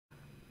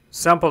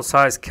Sample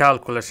size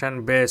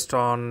calculation based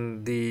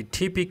on the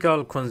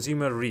typical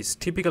consumer risk.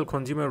 Typical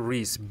consumer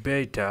risk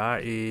beta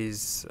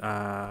is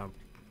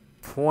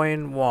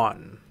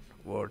 0.1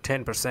 or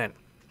 10%.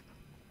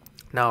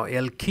 Now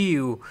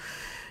LQ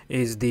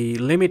is the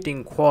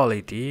limiting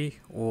quality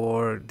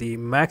or the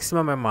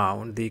maximum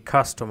amount the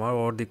customer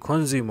or the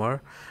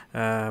consumer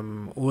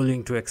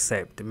willing to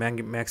accept, the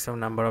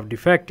maximum number of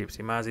defectives.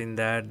 Imagine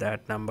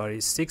that number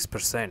is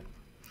 6%.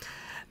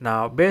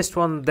 Now based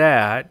on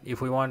that, if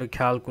we want to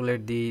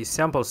calculate the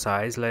sample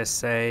size, let's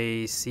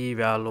say C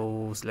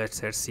values, let's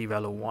say C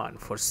value 1.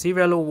 For C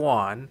value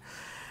 1,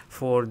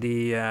 for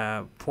the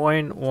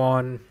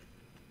 0.1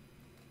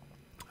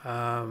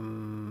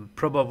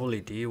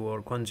 probability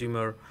or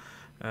consumer,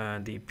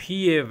 the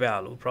PA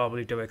value,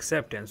 probability of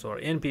acceptance, or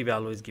NP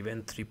value is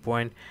given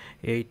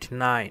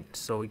 3.89.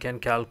 So we can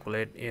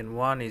calculate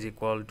N1 is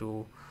equal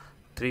to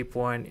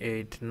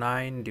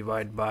 3.89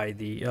 divided by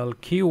the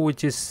LQ,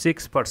 which is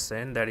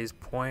 6%, that is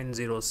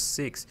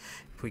 0.06.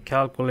 If we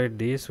calculate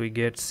this, we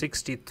get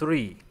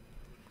 63.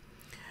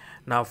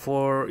 Now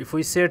for if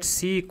we set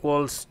C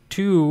equals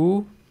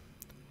 2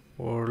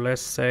 or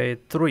let's say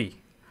 3,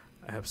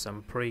 I have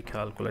some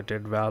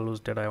pre-calculated values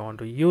that I want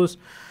to use.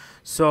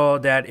 So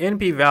that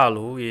NP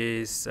value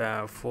is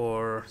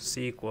for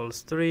C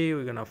equals 3,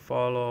 we're gonna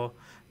follow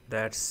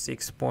that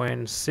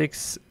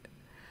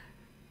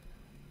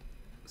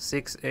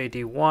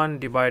 681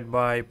 divided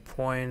by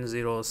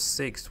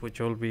 0.06, which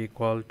will be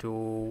equal to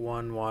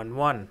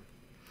 111.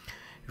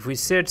 If we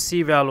set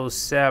C value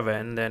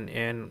 7, then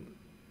N,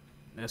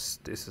 this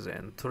is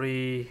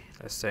N3,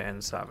 let's say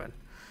N7.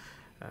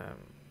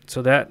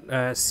 So that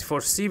for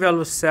C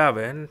value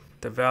 7,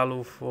 the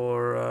value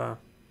for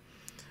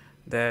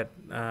that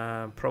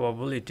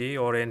probability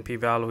or NP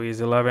value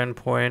is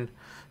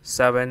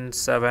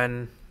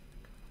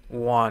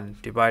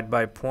 11.771 divided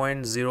by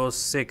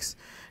 0.06.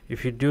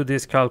 If you do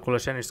this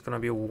calculation, it's going to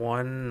be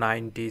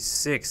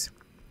 196.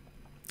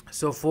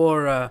 So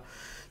for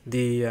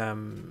the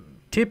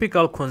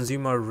typical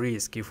consumer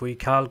risk, if we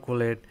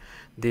calculate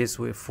this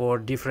with for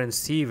different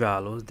C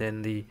values,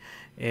 then the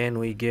N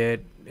we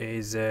get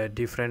is a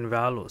different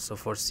value. So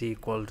for C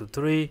equal to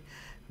 3,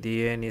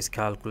 the N is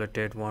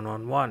calculated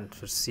 111.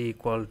 So C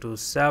equal to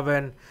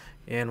 7,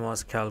 N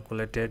was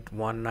calculated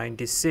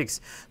 196.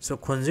 So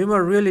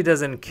consumer really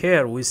doesn't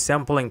care which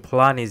sampling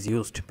plan is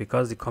used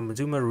because the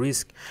consumer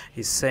risk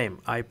is same.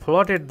 I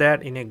plotted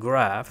that in a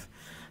graph.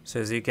 So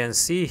as you can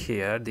see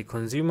here, the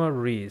consumer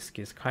risk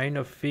is kind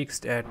of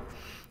fixed at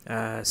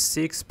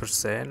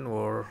 6%,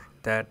 or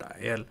that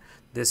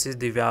this is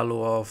the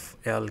value of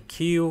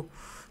LQ,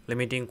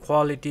 limiting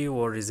quality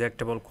or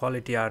rejectable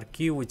quality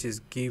RQ, which is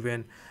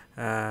given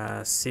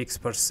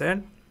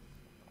 6%.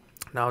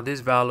 Now this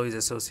value is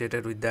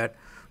associated with that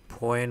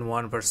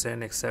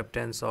 0.1%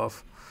 acceptance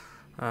of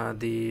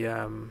the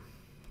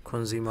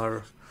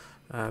consumer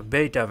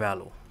beta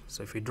value.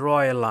 So if you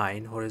draw a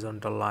line,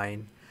 horizontal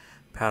line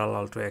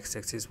parallel to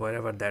x-axis,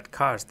 wherever that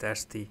cuts,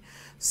 that's the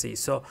C.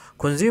 So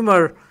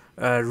consumer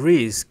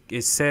risk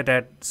is set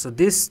at, so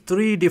these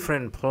three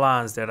different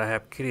plans that I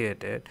have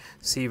created,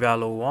 C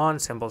value 1,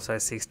 sample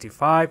size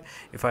 65.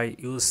 If I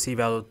use C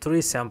value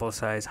 3, sample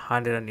size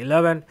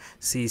 111.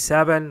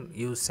 C7,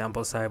 use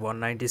sample size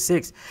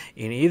 196.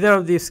 In either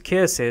of these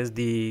cases,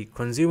 the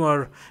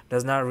consumer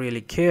does not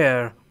really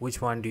care which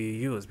one do you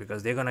use,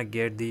 because they're gonna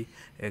get the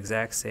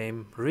exact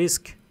same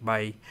risk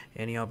by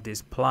any of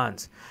these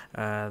plans.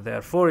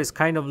 Therefore, it's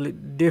kind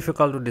of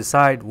difficult to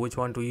decide which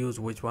one to use,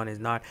 which one is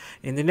not.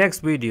 In the next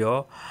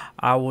video,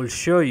 I will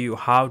show you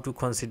how to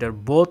consider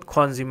both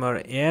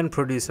consumer and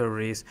producer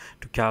risk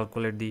to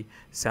calculate the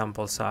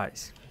sample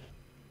size.